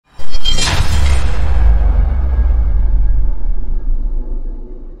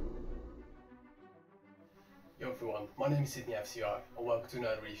name is Sidney F.C.R. and welcome to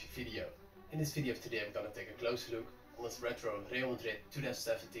another review video. In this video of today we're going to take a closer look on this retro Real Madrid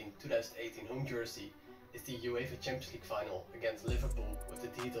 2017-2018 home jersey. It's the UEFA Champions League Final against Liverpool with the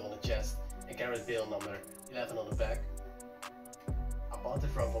detail on the chest and Gareth Bale number 11 on the back. I bought it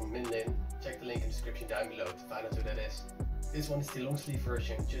from Minlin. Check the link in the description down below to find out who that is. This one is the long sleeve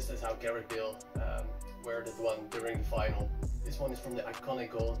version, just as how Gareth Bale wore that one during the final. This one is from the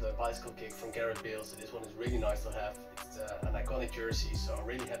iconic goal, the bicycle kick from Gareth Bale, so this one is really nice to have. It's an iconic jersey, so I'm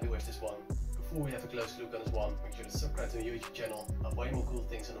really happy with this one. Before we have a close look on this one, make sure to subscribe to my YouTube channel. I have way more cool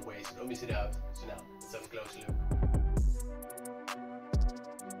things on the way, so don't miss it out. So now, let's have a close look.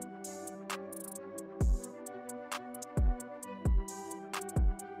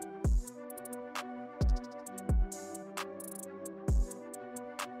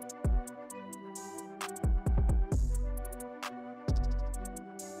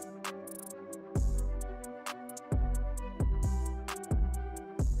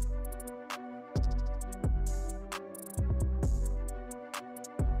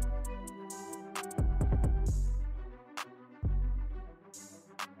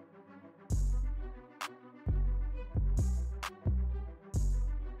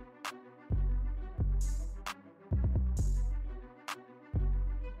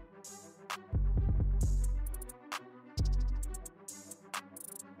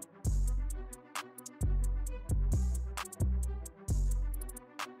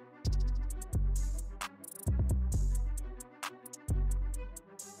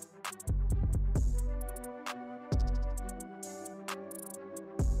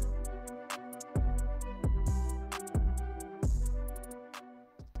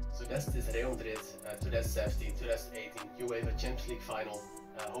 That's this Real Madrid 2017-2018 UEFA Champions League Final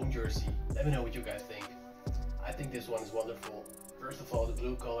home jersey. Let me know what you guys think. I think this one is wonderful. First of all, the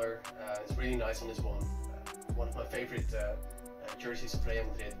blue color is really nice on this one. One of my favorite jerseys of Real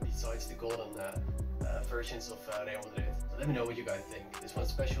Madrid, besides the golden versions of Real Madrid. So let me know what you guys think. This one's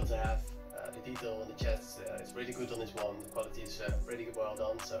special to have. The detail on the chest is really good on this one. The quality is pretty well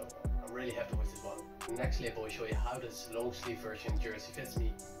done, so I'm really happy with this one. In the next clip I will show you how this long sleeve version jersey fits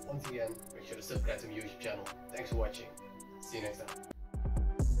me. Once again, make sure to subscribe to my YouTube channel. Thanks for watching. See you next time.